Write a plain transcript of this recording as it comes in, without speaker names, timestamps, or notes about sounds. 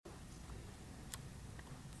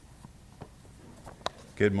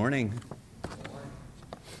Good morning.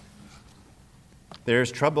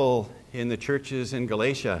 There's trouble in the churches in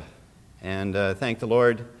Galatia, and thank the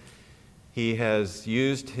Lord, He has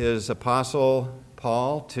used His apostle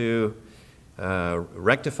Paul to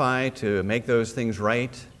rectify, to make those things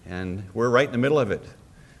right, and we're right in the middle of it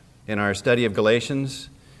in our study of Galatians.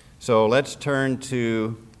 So let's turn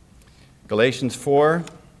to Galatians 4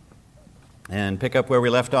 and pick up where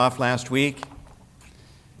we left off last week.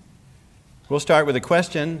 We'll start with a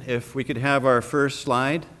question. If we could have our first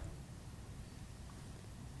slide.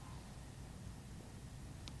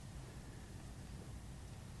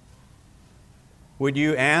 Would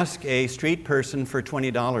you ask a street person for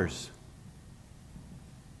 $20?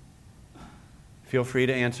 Feel free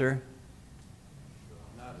to answer.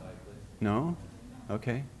 Not likely. No?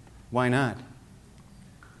 Okay. Why not?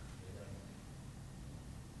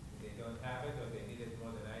 They don't have it, or they need it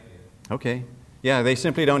more than I do. Okay. Yeah, they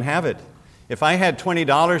simply don't have it. If I had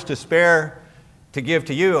 $20 to spare to give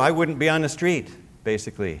to you, I wouldn't be on the street,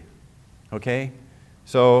 basically. Okay?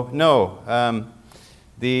 So, no.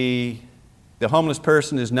 The homeless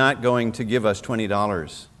person is not going to give us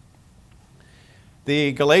 $20.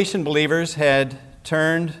 The Galatian believers had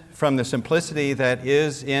turned from the simplicity that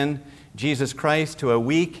is in Jesus Christ to a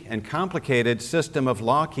weak and complicated system of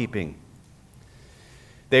law-keeping.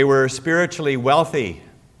 They were spiritually wealthy,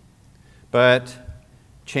 but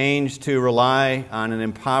changed to rely on an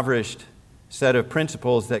impoverished set of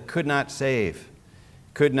principles that could not save,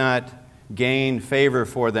 could not gain favor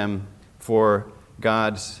for them for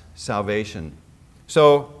God's salvation.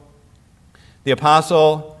 So the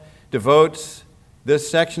apostle devotes this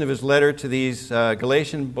section of his letter to these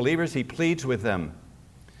Galatian believers. He pleads with them.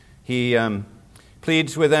 He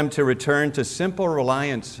pleads with them to return to simple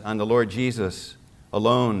reliance on the Lord Jesus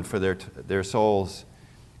alone for their souls'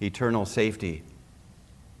 eternal safety.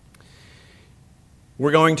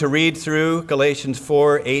 We're going to read through Galatians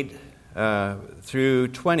 4, 8 through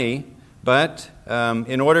 20, but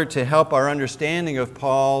in order to help our understanding of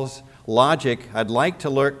Paul's logic, I'd like to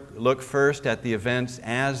look first at the events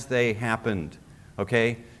as they happened.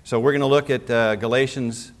 Okay? So we're going to look at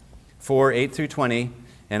Galatians 4, 8 through 20,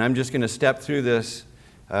 and I'm just going to step through this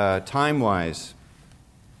time-wise.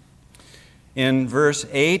 In verse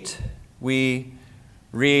 8, we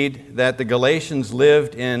read that the Galatians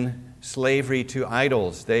lived in slavery to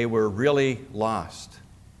idols. They were really lost.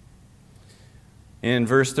 In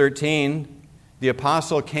verse 13, the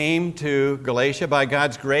apostle came to Galatia by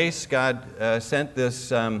God's grace. God sent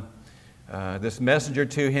this messenger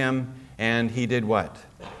to him, and he did what?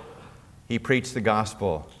 He preached the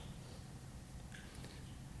gospel.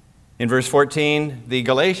 In verse 14, the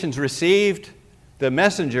Galatians received the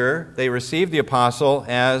messenger, they received the apostle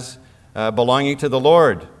as belonging to the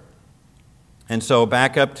Lord. And so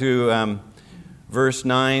back up to verse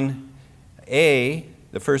 9a,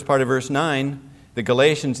 the first part of verse 9, the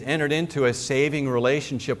Galatians entered into a saving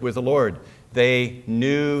relationship with the Lord. They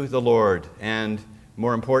knew the Lord, and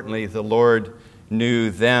more importantly, the Lord knew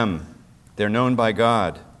them. They're known by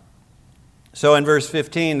God. So in verse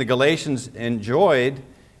 15, the Galatians enjoyed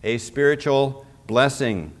a spiritual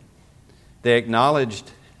blessing. They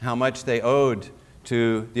acknowledged how much they owed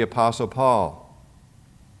to the Apostle Paul.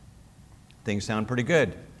 Things sound pretty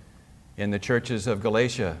good in the churches of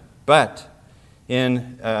Galatia. But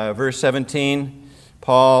in verse 17,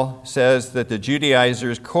 Paul says that the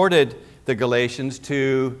Judaizers courted the Galatians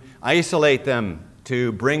to isolate them,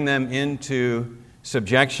 to bring them into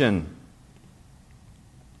subjection.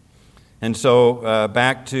 And so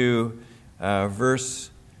back to verses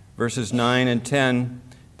 9 and 10,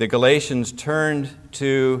 the Galatians turned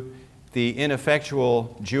to the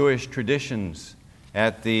ineffectual Jewish traditions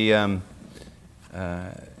at the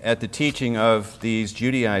teaching of these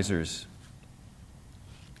Judaizers.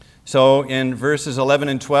 So in verses 11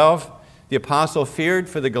 and 12, the apostle feared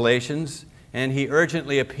for the Galatians, and he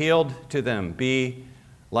urgently appealed to them. Be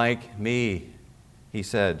like me, he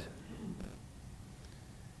said.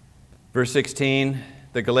 Verse 16,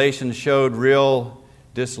 the Galatians showed real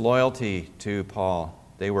disloyalty to Paul.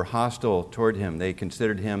 They were hostile toward him. They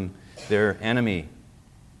considered him their enemy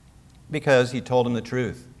because he told them the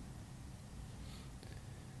truth.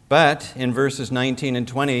 But in verses 19 and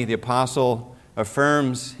 20, the apostle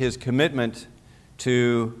affirms his commitment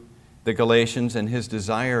to the Galatians and his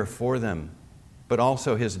desire for them, but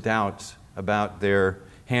also his doubts about their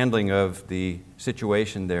handling of the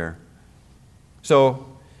situation there. So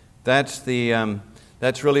that's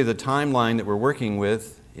really the timeline that we're working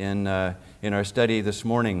with in our study this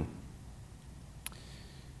morning.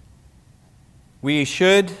 We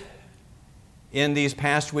should, in these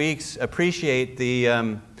past weeks, appreciate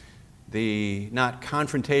the the not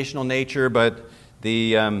confrontational nature, but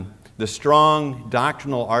the strong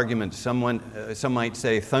doctrinal arguments, some might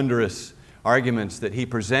say thunderous arguments that he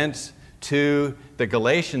presents to the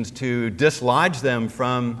Galatians to dislodge them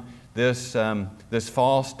from this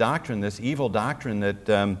false doctrine, this evil doctrine that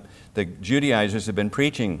the Judaizers have been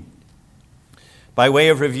preaching. By way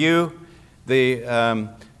of review, the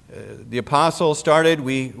apostle started,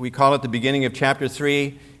 we call it the beginning of chapter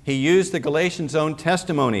 3, he used the Galatians' own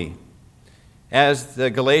testimony. As the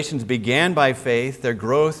Galatians began by faith, their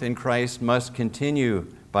growth in Christ must continue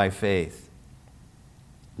by faith.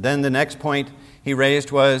 Then the next point he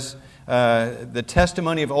raised was the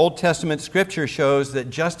testimony of Old Testament Scripture shows that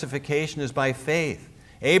justification is by faith.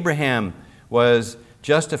 Abraham was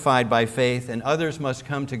justified by faith, and others must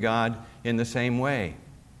come to God in the same way.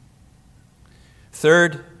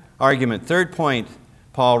 Third point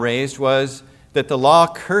Paul raised was that the law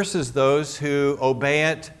curses those who obey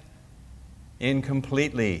it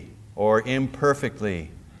incompletely or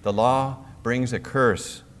imperfectly. The law brings a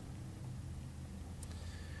curse.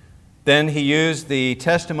 Then he used the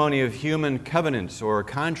testimony of human covenants or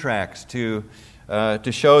contracts to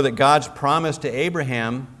show that God's promise to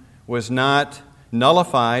Abraham was not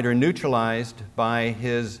nullified or neutralized by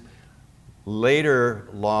his later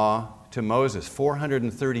law to Moses,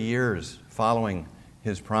 430 years following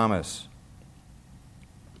his promise.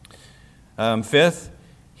 Fifth,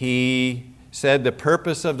 he said the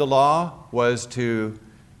purpose of the law was to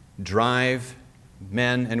drive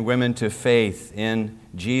men and women to faith in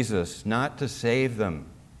Jesus, not to save them.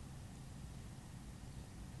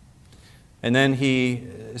 And then he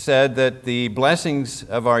said that the blessings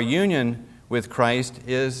of our union with Christ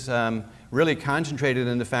is really concentrated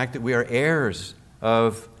in the fact that we are heirs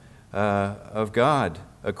of God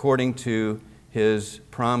according to His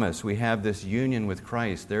promise. We have this union with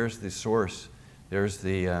Christ. There's the source. There's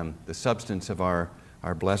the substance of our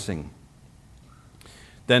blessing.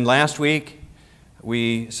 Then last week,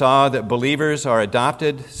 we saw that believers are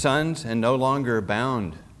adopted sons and no longer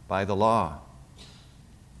bound by the law.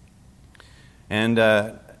 And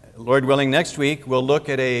Lord willing, next week we'll look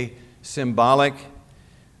at a symbolic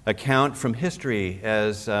account from history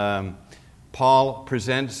as Paul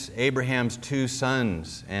presents Abraham's two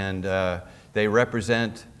sons, and they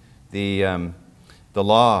represent the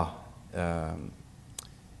law,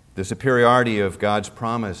 the superiority of God's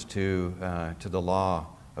promise to the law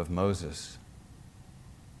of Moses.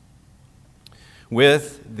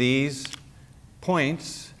 With these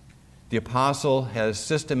points, the apostle has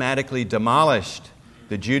systematically demolished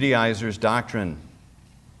the Judaizers' doctrine.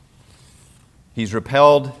 He's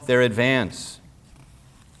repelled their advance.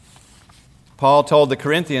 Paul told the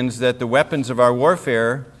Corinthians that the weapons of our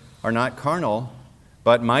warfare are not carnal,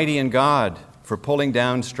 but mighty in God for pulling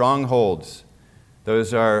down strongholds.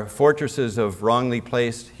 Those are fortresses of wrongly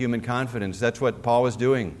placed human confidence. That's what Paul was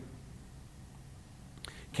doing.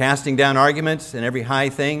 Casting down arguments and every high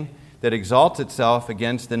thing that exalts itself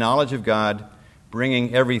against the knowledge of God,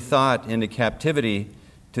 bringing every thought into captivity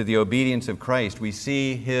to the obedience of Christ. We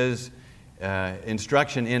see his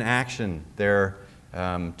instruction in action there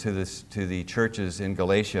to the churches in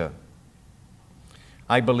Galatia.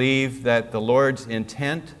 I believe that the Lord's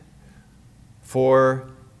intent for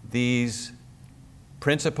these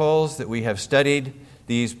principles that we have studied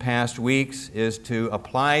these past weeks is to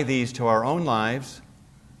apply these to our own lives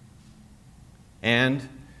and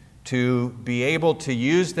to be able to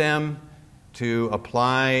use them to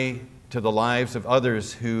apply to the lives of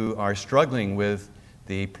others who are struggling with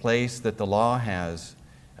the place that the law has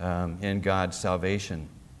in God's salvation.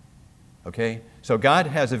 Okay? So God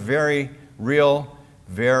has a very real,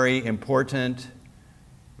 very important,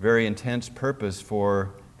 very intense purpose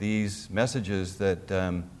for these messages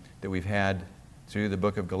that we've had through the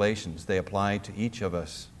book of Galatians. They apply to each of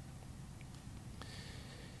us.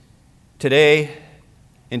 Today,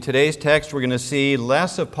 in today's text, we're going to see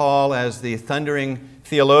less of Paul as the thundering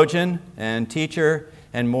theologian and teacher,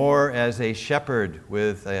 and more as a shepherd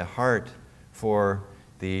with a heart for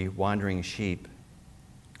the wandering sheep.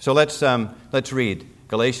 So let's read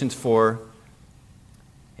Galatians 4,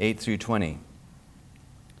 8 through 20.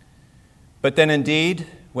 But then indeed,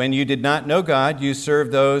 when you did not know God, you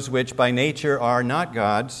served those which by nature are not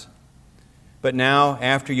gods. But now,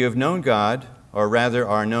 after you have known God, or rather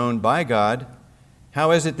are known by God,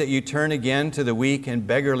 how is it that you turn again to the weak and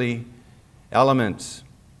beggarly elements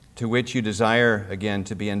to which you desire again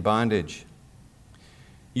to be in bondage?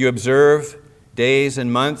 You observe days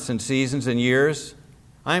and months and seasons and years.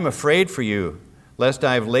 I am afraid for you, lest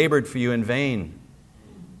I have labored for you in vain.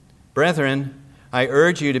 Brethren, I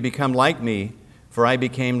urge you to become like me, for I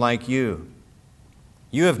became like you.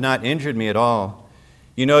 You have not injured me at all.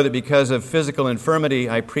 You know that because of physical infirmity,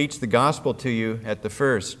 I preached the gospel to you at the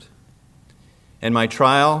first. And my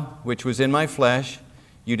trial, which was in my flesh,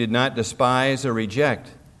 you did not despise or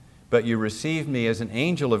reject, but you received me as an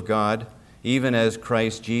angel of God, even as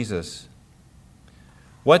Christ Jesus.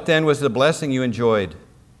 What then was the blessing you enjoyed?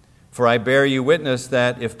 For I bear you witness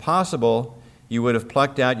that, if possible, you would have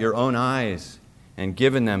plucked out your own eyes and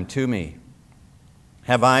given them to me.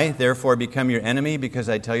 Have I, therefore, become your enemy because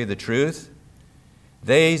I tell you the truth?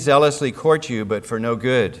 They zealously court you, but for no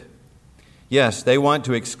good. Yes, they want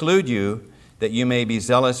to exclude you, that you may be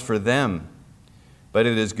zealous for them. But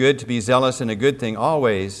it is good to be zealous in a good thing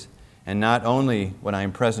always, and not only when I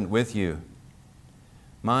am present with you.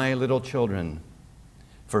 My little children,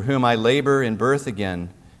 for whom I labor in birth again,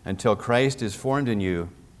 until Christ is formed in you,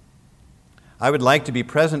 I would like to be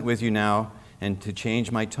present with you now and to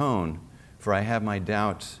change my tone, for I have my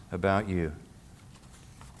doubts about you.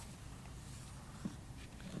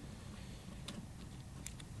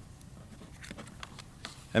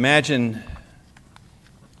 Imagine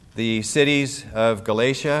the cities of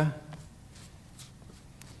Galatia,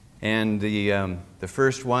 and the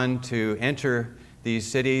first one to enter these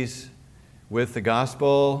cities with the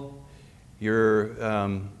gospel.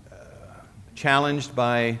 You're challenged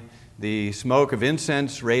by the smoke of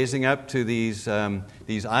incense raising up to these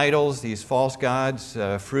idols, these false gods,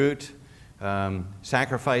 fruit,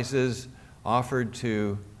 sacrifices offered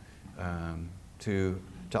to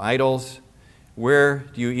idols. Where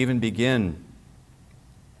do you even begin?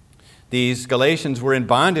 These Galatians were in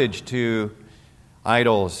bondage to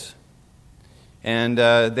idols, and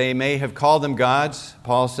they may have called them gods.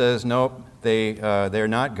 Paul says, nope, they're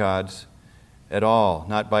not gods at all,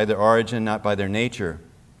 not by their origin, not by their nature.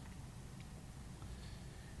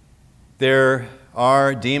 There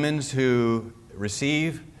are demons who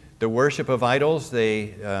receive the worship of idols.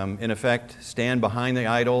 They, in effect, stand behind the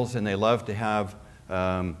idols, and they love to have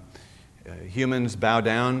humans bow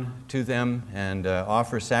down to them and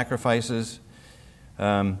offer sacrifices.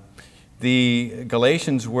 The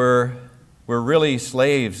Galatians were really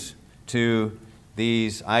slaves to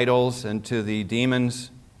these idols and to the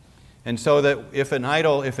demons. And so that if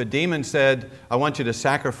a demon said, I want you to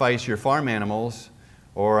sacrifice your farm animals,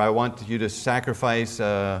 or I want you to sacrifice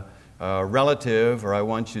a relative, or I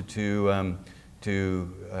want you to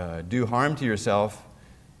do harm to yourself,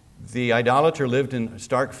 the idolater lived in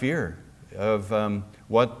stark fear of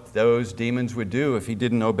what those demons would do if he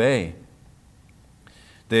didn't obey.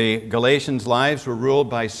 The Galatians' lives were ruled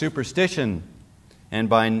by superstition and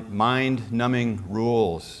by mind-numbing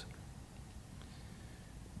rules.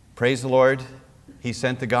 Praise the Lord, He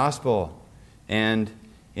sent the gospel. And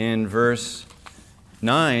in verse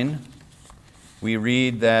 9, we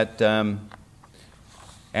read that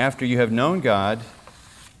after you have known God,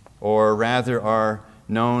 or rather are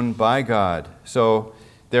known by God. So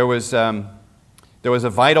there was a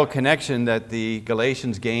vital connection that the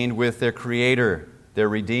Galatians gained with their Creator, their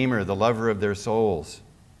Redeemer, the lover of their souls.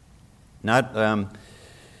 Not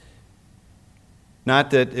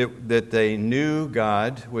that they knew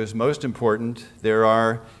God was most important. There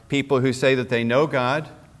are people who say that they know God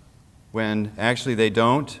when actually they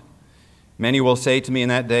don't. Many will say to me in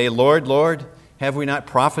that day, Lord, Lord, have we not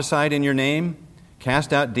prophesied in your name,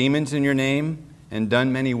 cast out demons in your name, and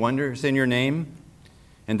done many wonders in your name?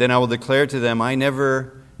 And then I will declare to them, I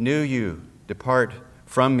never knew you. Depart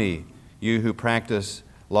from me, you who practice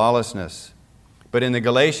lawlessness. But in the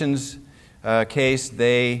Galatians' case,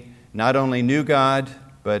 they not only knew God,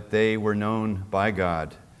 but they were known by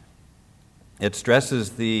God. It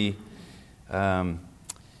stresses the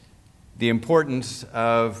importance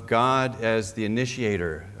of God as the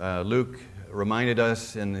initiator. Luke reminded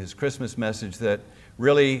us in his Christmas message that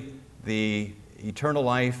really the eternal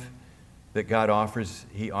life that God offers,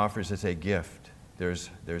 He offers as a gift.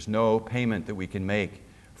 There's no payment that we can make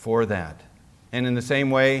for that. And in the same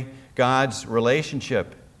way, God's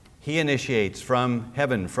relationship, He initiates from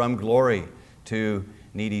heaven, from glory to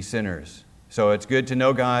needy sinners. So it's good to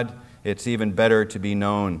know God. It's even better to be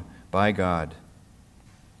known by God.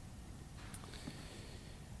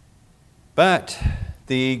 But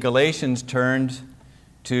the Galatians turned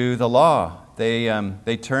to the law.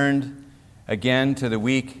 They turned again to the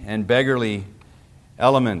weak and beggarly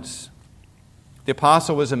elements. The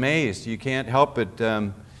apostle was amazed. You can't help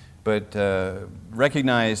but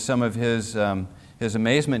recognize some of his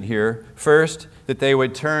amazement here. First, that they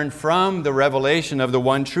would turn from the revelation of the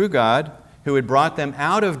one true God who had brought them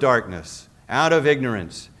out of darkness, out of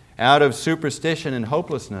ignorance, out of superstition and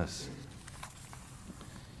hopelessness.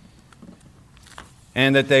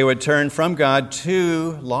 And that they would turn from God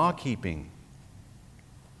to law-keeping.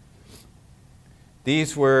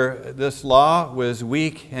 This law was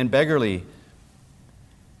weak and beggarly.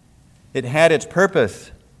 It had its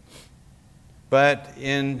purpose, but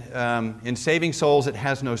in saving souls, it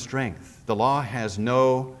has no strength. The law has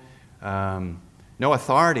no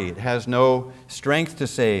authority. It has no strength to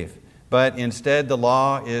save. But instead, the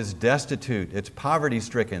law is destitute. It's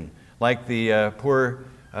poverty-stricken, like the poor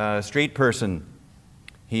street person.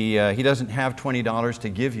 He doesn't have $20 to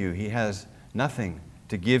give you. He has nothing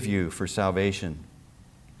to give you for salvation.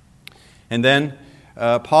 And then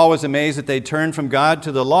Paul was amazed that they turned from God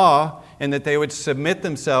to the law and that they would submit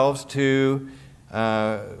themselves to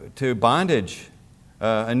bondage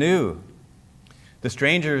anew.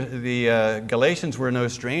 The Galatians were no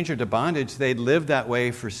stranger to bondage. They'd lived that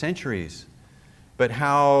way for centuries. But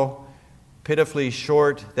how pitifully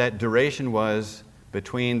short that duration was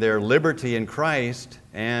between their liberty in Christ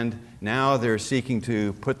and now they're seeking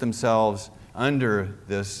to put themselves under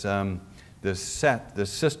this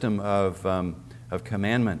system of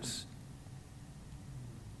commandments.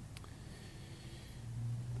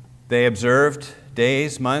 They observed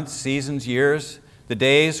days, months, seasons, years. The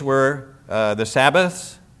days were the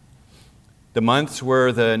Sabbaths. The months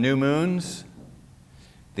were the new moons.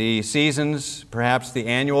 The seasons, perhaps the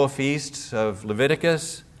annual feasts of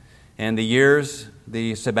Leviticus. And the years,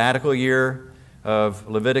 the sabbatical year of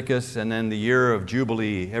Leviticus, and then the year of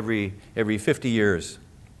Jubilee every 50 years.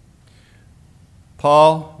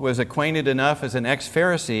 Paul was acquainted enough as an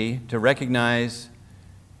ex-Pharisee to recognize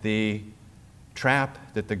the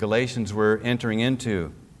trap that the Galatians were entering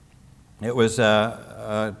into. It was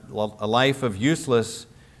a life of useless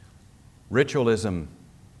ritualism.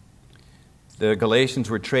 The Galatians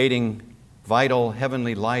were trading vital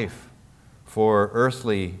heavenly life for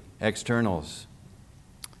earthly externals.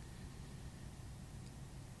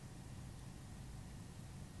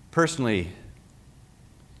 Personally,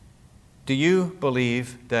 do you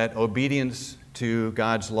believe that obedience to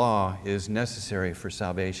God's law is necessary for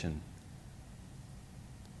salvation?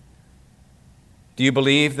 Do you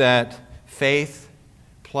believe that faith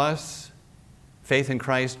in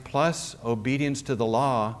Christ plus obedience to the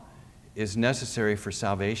law is necessary for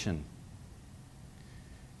salvation?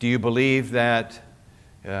 Do you believe that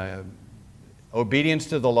obedience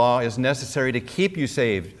to the law is necessary to keep you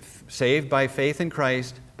saved by faith in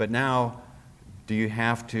Christ, but now do you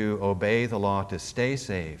have to obey the law to stay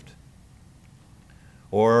saved?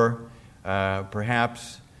 Or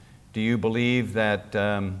perhaps do you believe that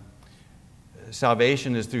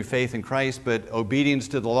salvation is through faith in Christ, but obedience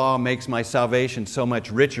to the law makes my salvation so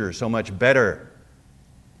much richer, so much better?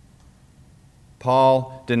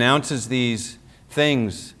 Paul denounces these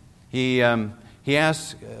things. He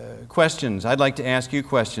asks questions. I'd like to ask you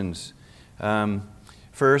questions.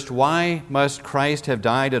 First, why must Christ have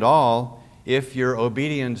died at all if your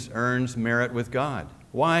obedience earns merit with God?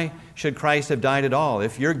 Why should Christ have died at all?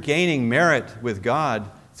 If you're gaining merit with God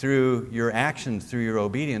through your actions, through your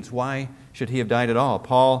obedience, why should he have died at all?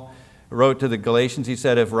 Paul wrote to the Galatians, he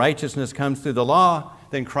said, if righteousness comes through the law,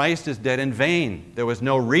 then Christ is dead in vain. There was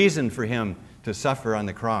no reason for him to suffer on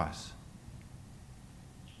the cross.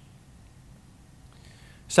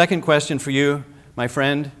 Second question for you, my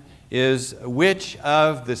friend, is which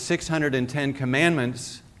of the 610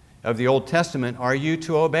 commandments of the Old Testament are you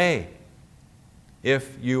to obey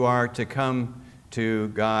if you are to come to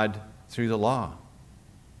God through the law?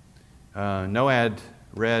 Noah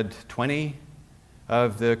read 20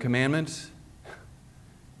 of the commandments.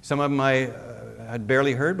 Some of them I had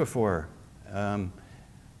barely heard before.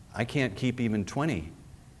 I can't keep even 20.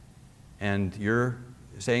 And you're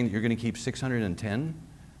saying that you're going to keep 610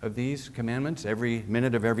 of these commandments every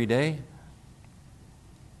minute of every day?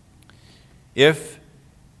 If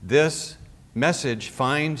this message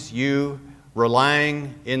finds you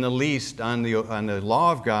relying in the least on the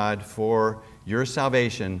law of God for your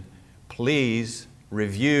salvation, please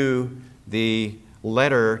review the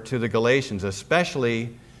letter to the Galatians,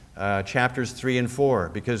 especially chapters 3 and 4,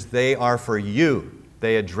 because they are for you.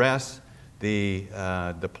 They address the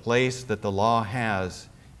place that the law has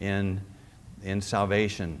in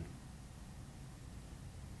salvation.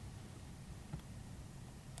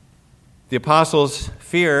 The apostle's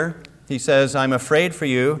fear, he says, I'm afraid for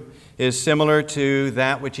you, is similar to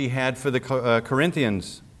that which he had for the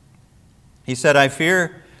Corinthians. He said, I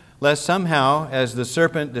fear lest somehow, as the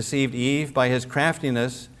serpent deceived Eve by his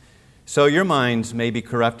craftiness, so your minds may be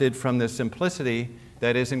corrupted from the simplicity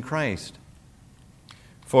that is in Christ.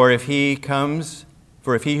 For if he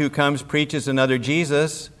who comes preaches another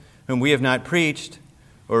Jesus, whom we have not preached,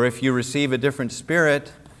 or if you receive a different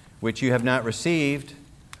spirit which you have not received,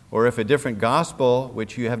 or if a different gospel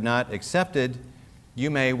which you have not accepted,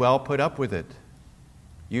 you may well put up with it.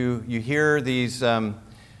 You hear these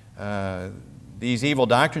evil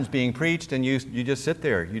doctrines being preached, and you just sit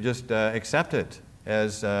there. You just accept it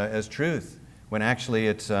as truth, when actually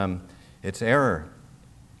it's error.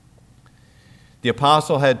 The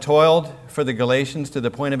apostle had toiled for the Galatians to the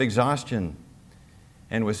point of exhaustion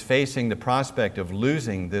and was facing the prospect of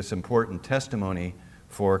losing this important testimony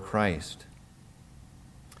for Christ.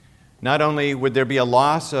 Not only would there be a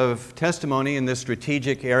loss of testimony in this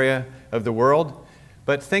strategic area of the world,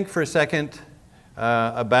 but think for a second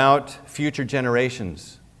about future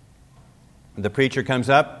generations. The preacher comes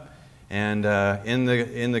up, and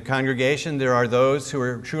in the congregation there are those who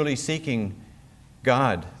are truly seeking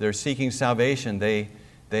God. They're seeking salvation.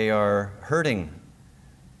 They are hurting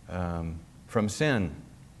from sin.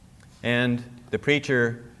 And the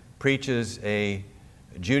preacher preaches a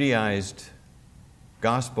Judaized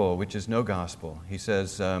gospel, which is no gospel. He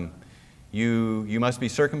says, you must be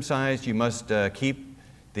circumcised, you must keep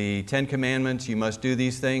the 10 Commandments, you must do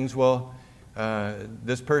these things. Well,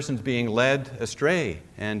 this person's being led astray,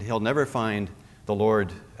 and he'll never find the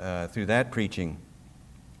Lord through that preaching.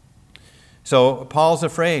 So Paul's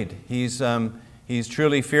afraid. He's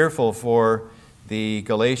truly fearful for the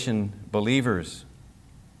Galatian believers.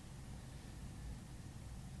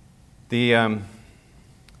 The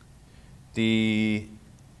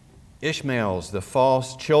Ishmaels, the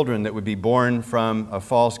false children that would be born from a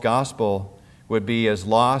false gospel, would be as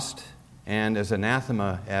lost and as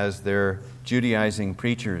anathema as their Judaizing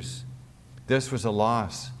preachers. This was a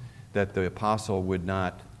loss that the apostle would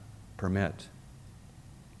not permit.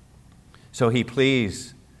 So he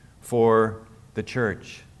pleads for the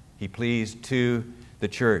church. He pleads to the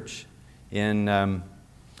church. In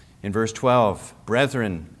verse 12,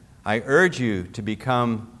 "Brethren, I urge you to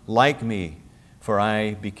become like me, for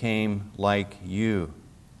I became like you."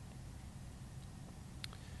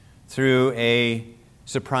 Through a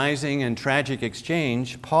surprising and tragic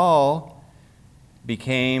exchange, Paul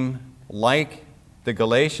became like the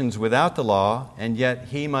Galatians without the law, and yet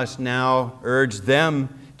he must now urge them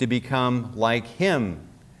to become like him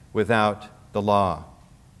without the law.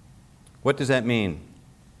 What does that mean?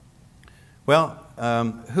 Well,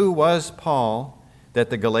 who was Paul that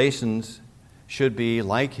the Galatians should be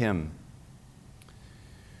like him?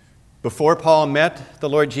 Before Paul met the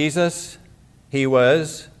Lord Jesus, he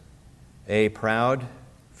was a proud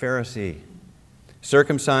Pharisee,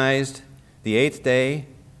 circumcised the 8th day,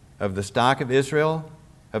 of the stock of Israel,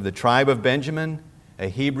 of the tribe of Benjamin, a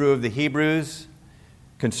Hebrew of the Hebrews,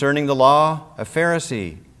 concerning the law, a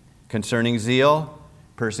Pharisee, concerning zeal,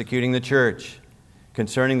 persecuting the church,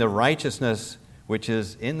 concerning the righteousness which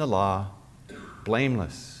is in the law,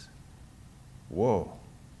 blameless. Whoa,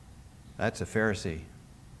 that's a Pharisee.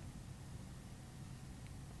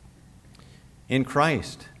 In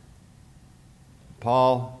Christ,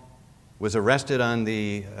 Paul was arrested on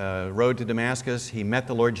the road to Damascus. He met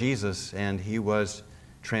the Lord Jesus, and he was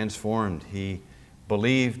transformed. He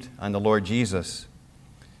believed on the Lord Jesus.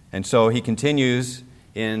 And so he continues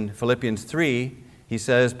in Philippians 3. He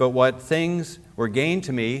says, "But what things were gained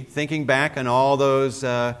to me," thinking back on all those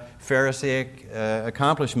Pharisaic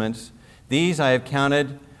accomplishments, "these I have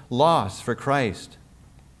counted loss for Christ.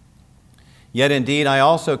 Yet indeed I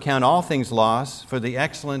also count all things loss for the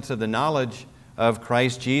excellence of the knowledge of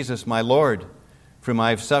Christ Jesus my Lord, for whom I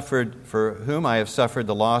have suffered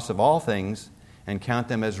the loss of all things, and count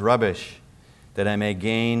them as rubbish, that I may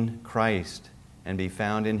gain Christ and be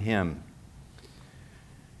found in him."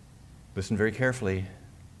 Listen very carefully.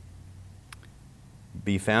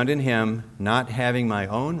 "Be found in him, not having my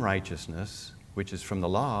own righteousness, which is from the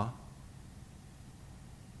law,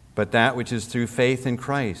 but that which is through faith in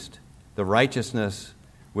Christ, the righteousness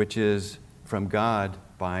which is from God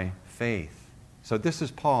by faith." So this is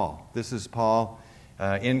Paul. This is Paul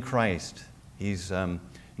in Christ. He's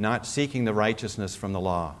not seeking the righteousness from the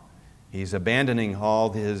law. He's abandoning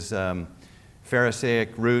all his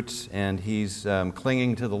Pharisaic roots, and he's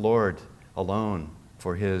clinging to the Lord alone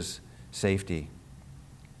for his safety.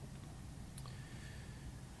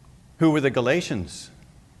 Who were the Galatians?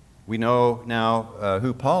 We know now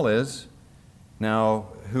who Paul is. Now,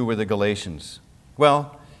 who were the Galatians?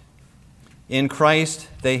 Well, in Christ,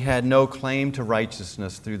 they had no claim to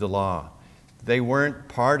righteousness through the law. They weren't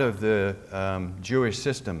part of the Jewish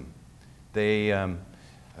system. They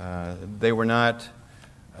were not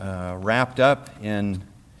wrapped up in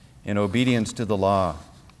obedience to the law.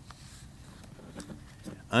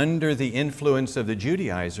 Under the influence of the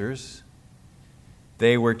Judaizers,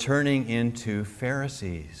 they were turning into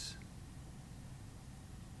Pharisees.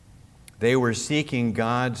 They were seeking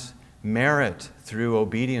God's merit through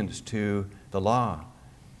obedience to the law.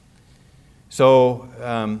 So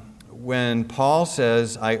when Paul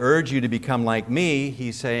says, I urge you to become like me,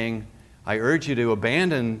 he's saying, I urge you to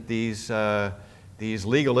abandon these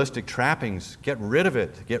legalistic trappings. Get rid of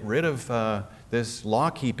it. Get rid of this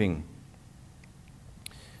law-keeping.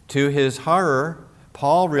 To his horror,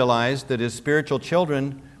 Paul realized that his spiritual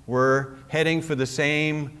children were heading for the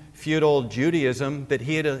same feudal Judaism that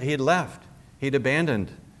he had left. He'd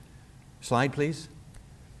abandoned. Slide, please.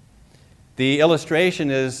 The illustration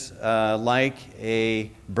is like a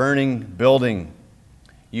burning building.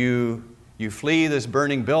 You flee this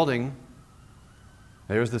burning building.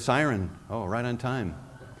 There's the siren. Oh, right on time.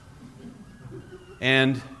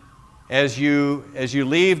 And as you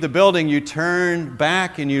leave the building, you turn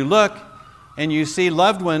back and you look, and you see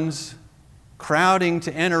loved ones crowding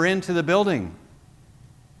to enter into the building.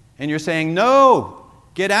 And you're saying, no,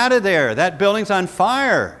 get out of there. That building's on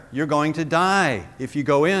fire. You're going to die if you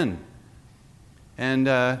go in. And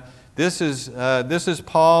this is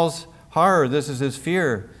Paul's horror. This is his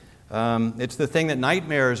fear. It's the thing that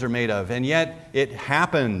nightmares are made of. And yet it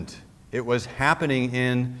happened. It was happening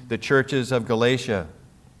in the churches of Galatia.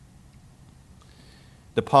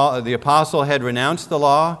 The apostle had renounced the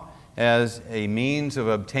law as a means of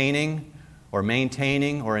obtaining or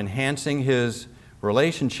maintaining or enhancing his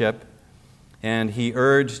relationship, and he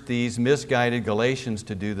urged these misguided Galatians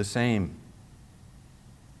to do the same.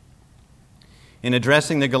 In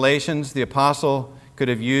addressing the Galatians, the apostle could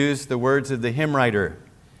have used the words of the hymn writer,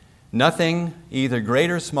 "Nothing, either great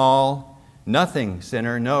or small, nothing,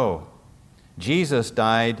 sinner, no. Jesus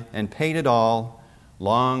died and paid it all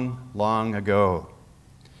long, long ago.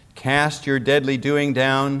 Cast your deadly doing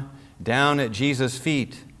down at Jesus'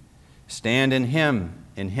 feet. Stand in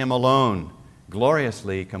Him alone,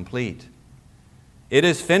 gloriously complete. It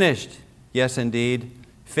is finished, yes indeed,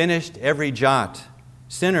 finished every jot.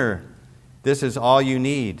 Sinner, this is all you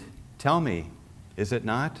need. Tell me, is it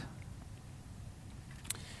not?"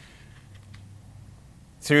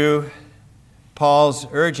 Through Paul's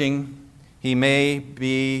urging, he may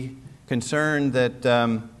be concerned that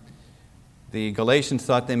the Galatians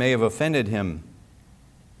thought they may have offended him.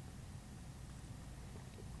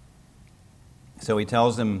 So he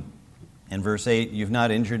tells them in verse 8, "You've not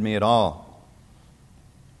injured me at all.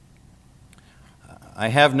 I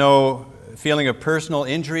have no feeling of personal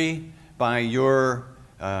injury by your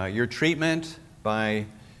treatment, by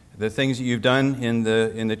the things that you've done in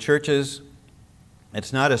the churches.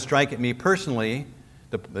 It's not a strike at me personally,"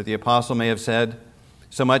 the apostle may have said,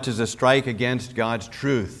 "so much as a strike against God's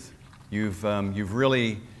truth. You've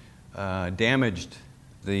really damaged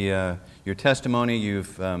your testimony.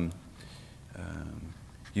 You've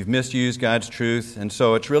misused God's truth, and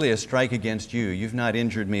so it's really a strike against you. You've not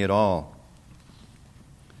injured me at all."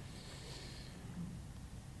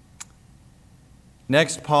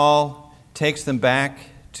 Next, Paul takes them back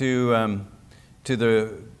to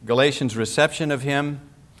the Galatians' reception of him.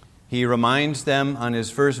 He reminds them on his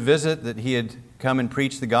first visit that he had come and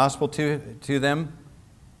preached the gospel to them.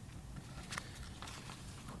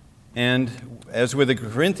 And as with the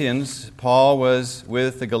Corinthians, Paul was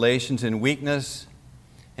with the Galatians in weakness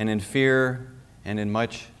and in fear and in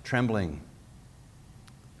much trembling.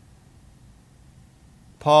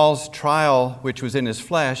 Paul's trial, which was in his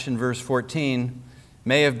flesh, in verse 14,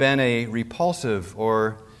 may have been a repulsive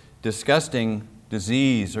or disgusting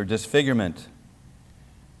disease or disfigurement.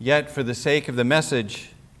 Yet, for the sake of the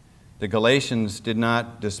message, the Galatians did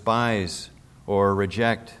not despise or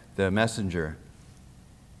reject the messenger.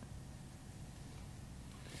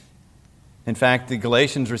 In fact, the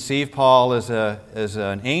Galatians received Paul as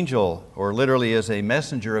an angel, or literally as a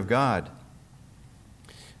messenger of God.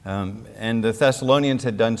 And the Thessalonians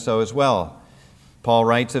had done so as well. Paul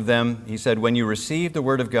writes of them, he said, "When you received the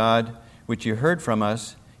word of God, which you heard from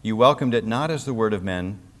us, you welcomed it not as the word of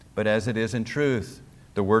men, but as it is in truth,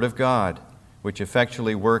 the word of God, which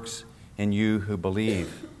effectually works in you who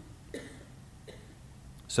believe."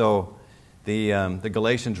 So the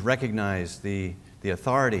Galatians recognized the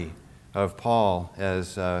authority of Paul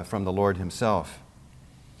as from the Lord himself.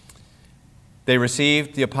 They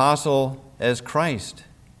received the apostle as Christ,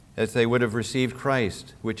 as they would have received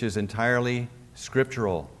Christ, which is entirely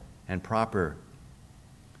scriptural and proper.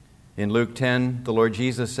 In Luke 10, the Lord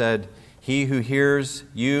Jesus said, "He who hears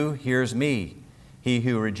you hears me. He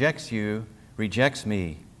who rejects you rejects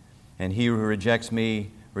me. And he who rejects me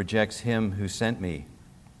rejects him who sent me."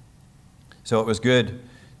 So it was good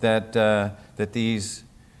that these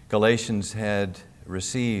Galatians had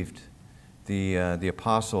received the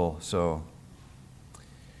apostle. So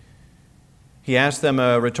he asked them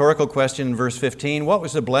a rhetorical question in verse 15. "What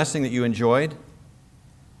was the blessing that you enjoyed?"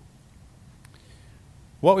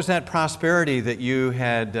 What was that prosperity that you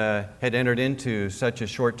had entered into such a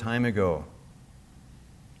short time ago?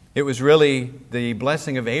 It was really the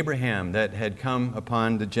blessing of Abraham that had come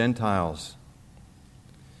upon the Gentiles.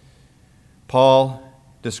 Paul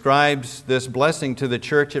describes this blessing to the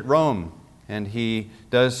church at Rome, and he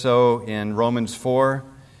does so in Romans 4,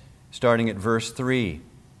 starting at verse 3.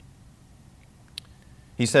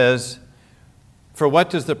 He says, "For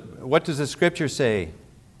what does the Scripture say?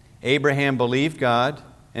 Abraham believed God,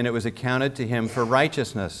 and it was accounted to him for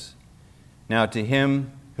righteousness. Now to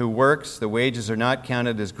him who works, the wages are not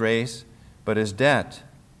counted as grace, but as debt.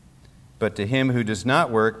 But to him who does not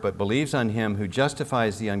work, but believes on him who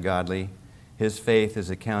justifies the ungodly, his faith is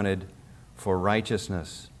accounted for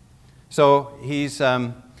righteousness." So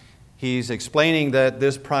he's explaining that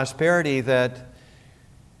this prosperity that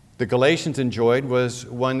the Galatians enjoyed was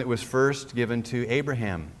one that was first given to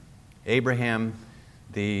Abraham. Abraham,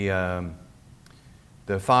 the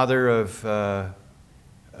father of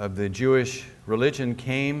the Jewish religion,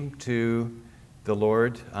 came to the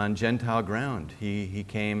Lord on Gentile ground. He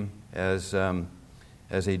came as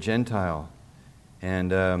a Gentile,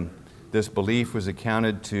 and this belief was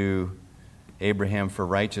accounted to Abraham for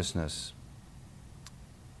righteousness.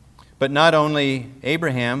 But not only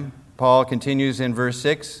Abraham. Paul continues in verse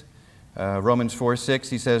 6, Romans 4:6.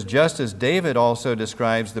 He says, "Just as David also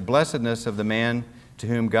describes the blessedness of the man to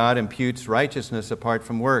whom God imputes righteousness apart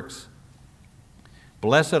from works.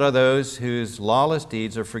 Blessed are those whose lawless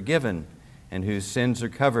deeds are forgiven and whose sins are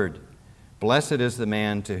covered. Blessed is the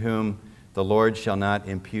man to whom the Lord shall not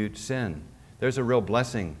impute sin." There's a real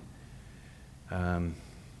blessing.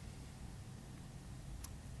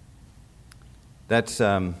 That's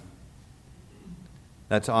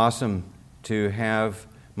awesome to have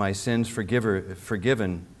my sins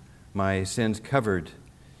forgiven, my sins covered,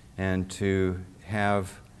 and to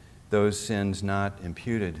have those sins not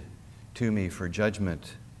imputed to me for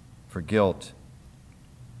judgment, for guilt.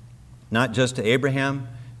 Not just to Abraham,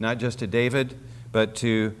 not just to David, but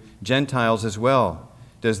to Gentiles as well.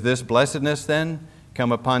 Does this blessedness then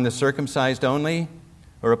come upon the circumcised only,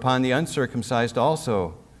 or upon the uncircumcised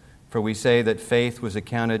also? For we say that faith was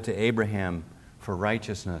accounted to Abraham for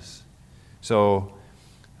righteousness. So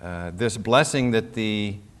this blessing that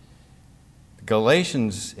the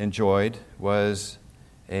Galatians enjoyed was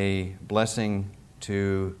a blessing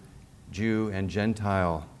to Jew and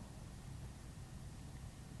Gentile.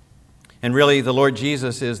 And really, the Lord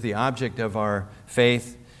Jesus is the object of our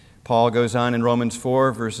faith. Paul goes on in Romans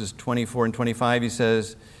 4, verses 24 and 25. He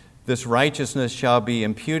says, "This righteousness shall be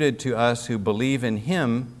imputed to us who believe in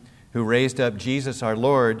him who raised up Jesus our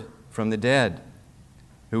Lord from the dead,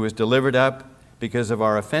 who was delivered up because of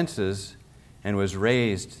our offenses and was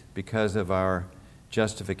raised because of our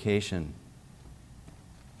justification."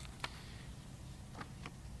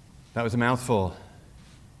 That was a mouthful.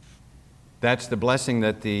 That's the blessing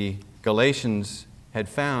that the Galatians had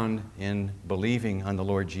found in believing on the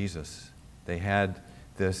Lord Jesus. They had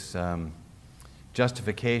this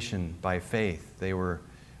justification by faith. They were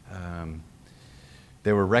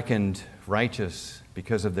reckoned righteous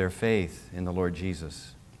because of their faith in the Lord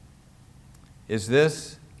Jesus. Is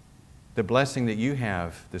this the blessing that you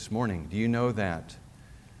have this morning? Do you know that?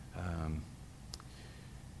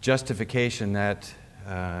 Justification, that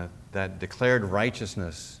declared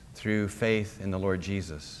righteousness through faith in the Lord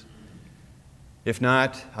Jesus. If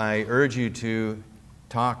not, I urge you to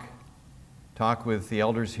talk with the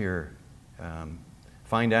elders here.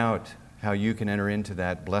 Find out how you can enter into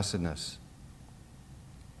that blessedness.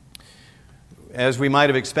 As we might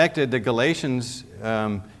have expected, the Galatians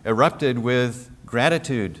erupted with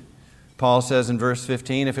gratitude. Paul says in verse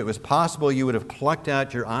 15, "If it was possible, you would have plucked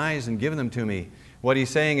out your eyes and given them to me." What he's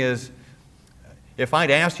saying is, if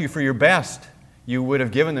I'd asked you for your best, you would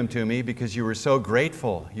have given them to me because you were so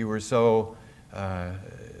grateful. You were so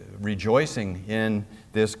rejoicing in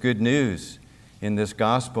this good news, in this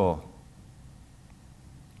gospel.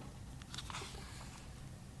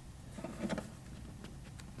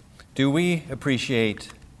 Do we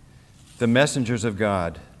appreciate the messengers of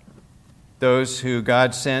God, those who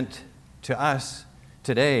God sent to us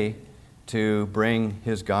today to bring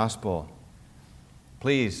His gospel?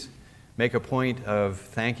 Please make a point of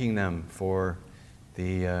thanking them for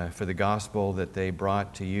the gospel that they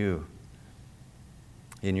brought to you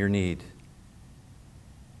in your need.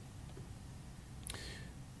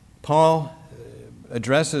 Paul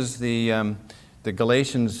addresses the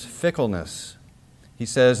Galatians' fickleness. He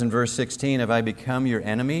says in verse 16, "Have I become your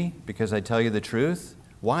enemy because I tell you the truth?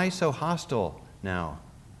 Why so hostile now?"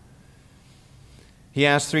 He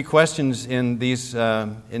asks three questions in these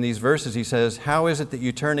verses. He says, how is it that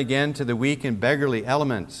you turn again to the weak and beggarly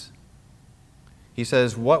elements? He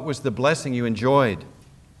says, what was the blessing you enjoyed?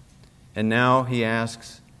 And now he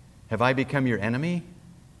asks, have I become your enemy?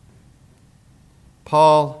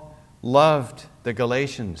 Paul loved the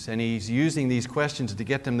Galatians, and he's using these questions to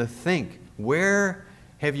get them to think. Where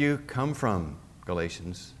have you come from,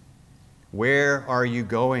 Galatians? Where are you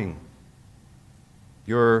going?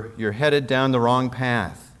 You're headed down the wrong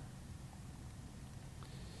path.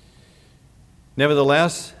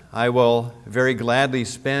 Nevertheless, I will very gladly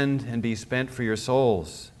spend and be spent for your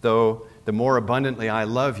souls, though the more abundantly I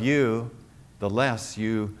love you, the less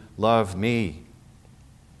you love me.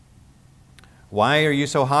 Why are you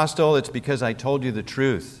so hostile? It's because I told you the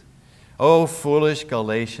truth. O foolish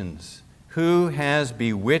Galatians, who has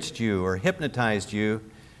bewitched you or hypnotized you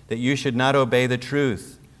that you should not obey the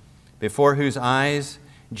truth, before whose eyes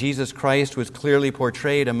Jesus Christ was clearly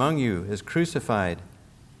portrayed among you as crucified?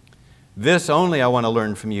 This only I want to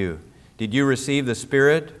learn from you. Did you receive the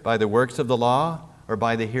Spirit by the works of the law or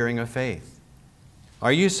by the hearing of faith?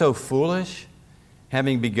 Are you so foolish?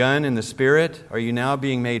 Having begun in the Spirit, are you now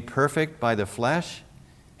being made perfect by the flesh?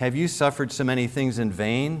 Have you suffered so many things in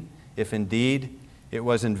vain, if indeed it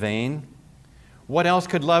was in vain? What else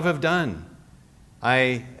could love have done?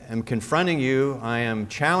 I am confronting you, I am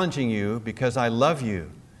challenging you because I love you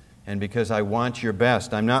and because I want your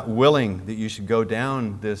best. I'm not willing that you should go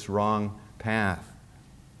down this wrong path.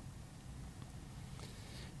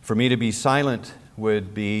 For me to be silent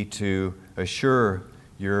would be to assure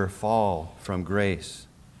your fall from grace.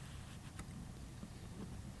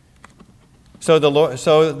 So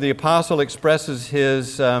the apostle expresses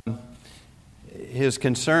his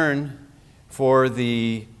concern for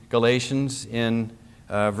the Galatians in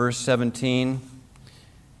verse 17.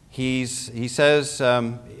 He says,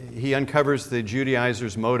 he uncovers the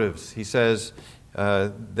Judaizers' motives. He says,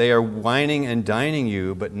 they are wining and dining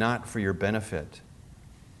you, but not for your benefit.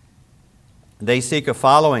 They seek a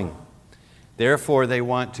following. Therefore, they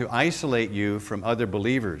want to isolate you from other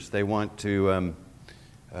believers. They want to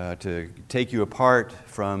take you apart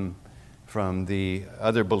from the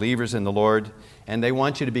other believers in the Lord, and they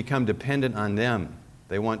want you to become dependent on them.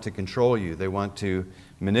 They want to control you. They want to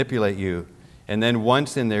manipulate you. And then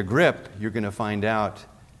once in their grip, you're going to find out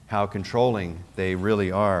how controlling they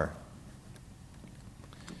really are.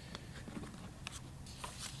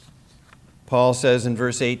 Paul says in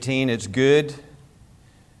verse 18, it's good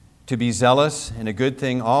to be zealous and a good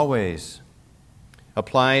thing always.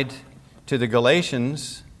 Applied to the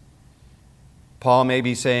Galatians, Paul may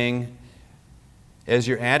be saying, as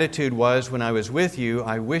your attitude was when I was with you,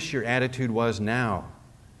 I wish your attitude was now.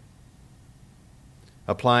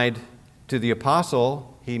 Applied to the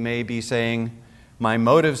apostle, he may be saying, my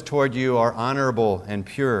motives toward you are honorable and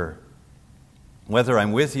pure, whether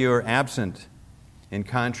I'm with you or absent, in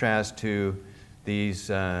contrast to these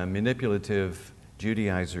manipulative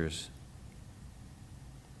Judaizers.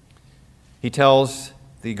 He tells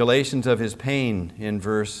the Galatians of his pain in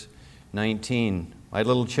verse 19. My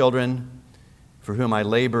little children, for whom I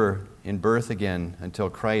labor in birth again until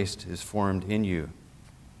Christ is formed in you.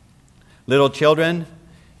 Little children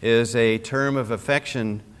is a term of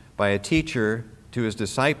affection by a teacher to his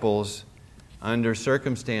disciples under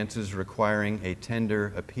circumstances requiring a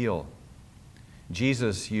tender appeal.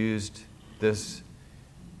 Jesus used this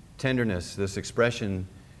tenderness, this expression,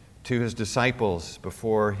 to his disciples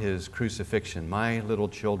before his crucifixion. My little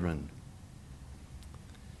children.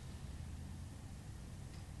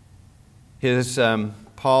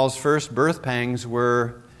 Paul's first birth pangs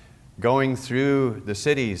were going through the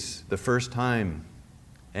cities the first time,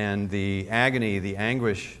 and the agony, the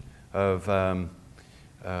anguish of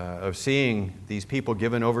seeing these people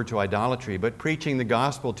given over to idolatry, but preaching the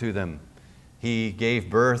gospel to them. He gave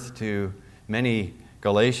birth to many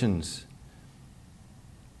Galatians.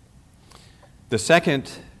 The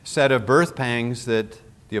second set of birth pangs that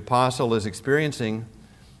the apostle is experiencing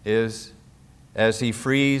is as he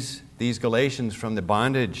frees these Galatians from the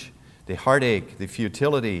bondage, the heartache, the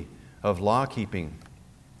futility of law-keeping.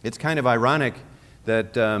 It's kind of ironic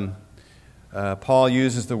that Paul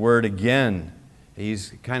uses the word again.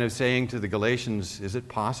 He's kind of saying to the Galatians, is it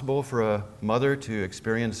possible for a mother to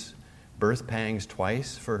experience birth pangs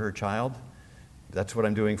twice for her child? That's what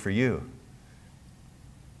I'm doing for you.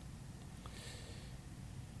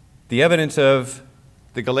 The evidence of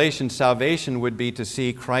the Galatians' salvation would be to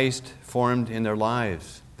see Christ formed in their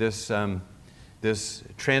lives. This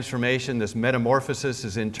transformation, this metamorphosis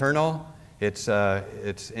is internal. It's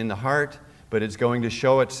in the heart, but it's going to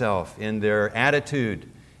show itself in their attitude,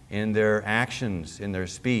 in their actions, in their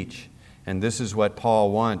speech. And this is what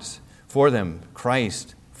Paul wants for them.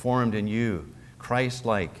 Christ formed in you,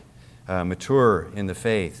 Christ-like, mature in the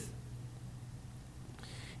faith.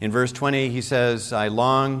 In verse 20, he says, I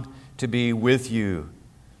long to be with you.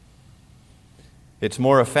 It's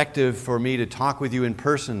more effective for me to talk with you in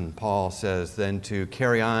person, Paul says, than to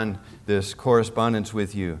carry on this correspondence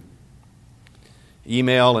with you.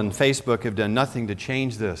 Email and Facebook have done nothing to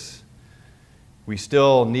change this. We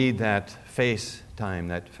still need that face time,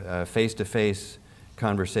 that face-to-face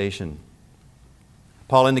conversation.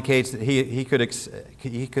 Paul indicates that he could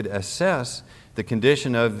assess the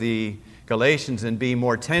condition of the Galatians and be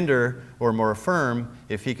more tender or more firm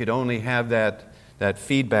if he could only have that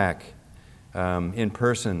feedback in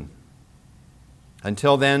person.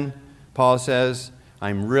 Until then, Paul says,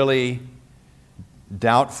 I'm really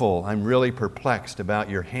doubtful, I'm really perplexed about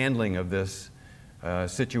your handling of this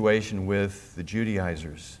situation with the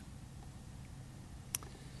Judaizers.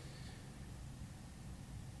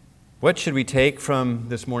 What should we take from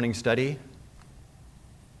this morning's study?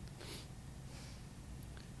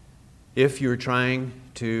 If you're trying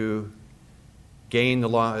to gain the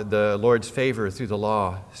Lord's favor through the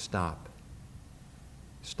law, stop.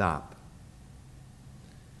 Stop.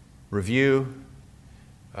 Review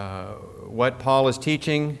what Paul is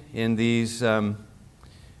teaching in these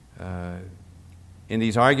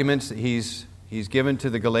arguments that he's given to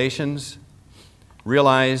the Galatians.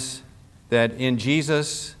 Realize that in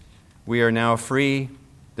Jesus we are now free.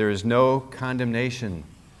 There is no condemnation.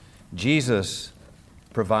 Jesus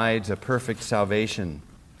provides a perfect salvation.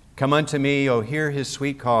 Come unto me, O hear his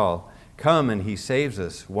sweet call. Come, and he saves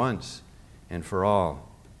us once and for all.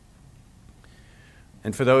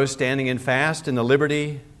 And for those standing in fast in the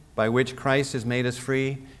liberty by which Christ has made us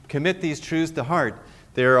free, commit these truths to heart.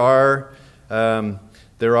 There are 7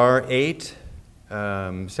 or 8,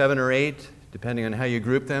 depending on how you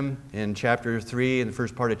group them, in chapter 3 and the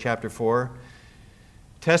first part of chapter 4.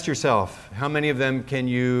 Test yourself. How many of them can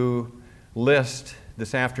you list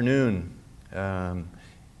this afternoon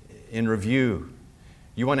in review?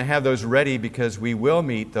 You want to have those ready because we will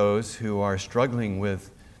meet those who are struggling with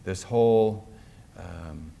this whole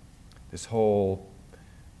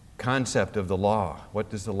concept of the law. What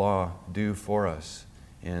does the law do for us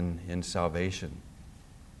in salvation?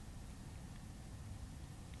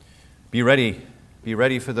 Be ready. Be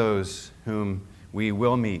ready for those whom we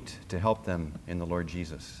will meet to help them in the Lord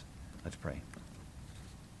Jesus. Let's pray.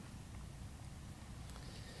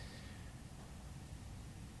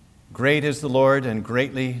 Great is the Lord and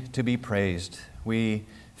greatly to be praised. We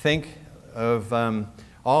think of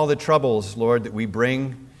all the troubles, Lord, that we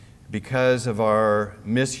bring because of our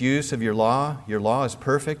misuse of your law. Your law is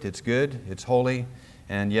perfect, it's good, it's holy,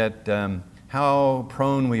 and yet how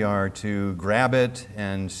prone we are to grab it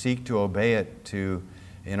and seek to obey it,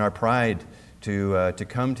 in our pride, to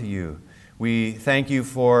come to you. We thank you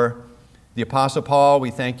for the Apostle Paul.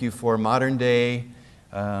 We thank you for modern day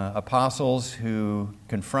apostles who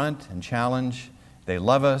confront and challenge. They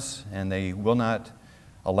love us, and they will not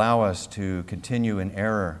allow us to continue in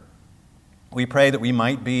error. We pray that we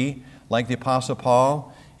might be like the Apostle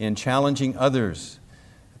Paul in challenging others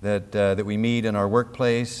that we meet in our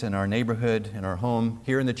workplace, in our neighborhood, in our home.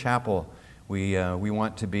 Here in the chapel, we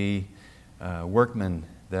want to be workmen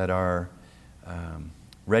that are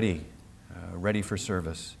ready for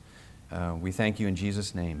service. We thank you in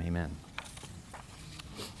Jesus' name. Amen.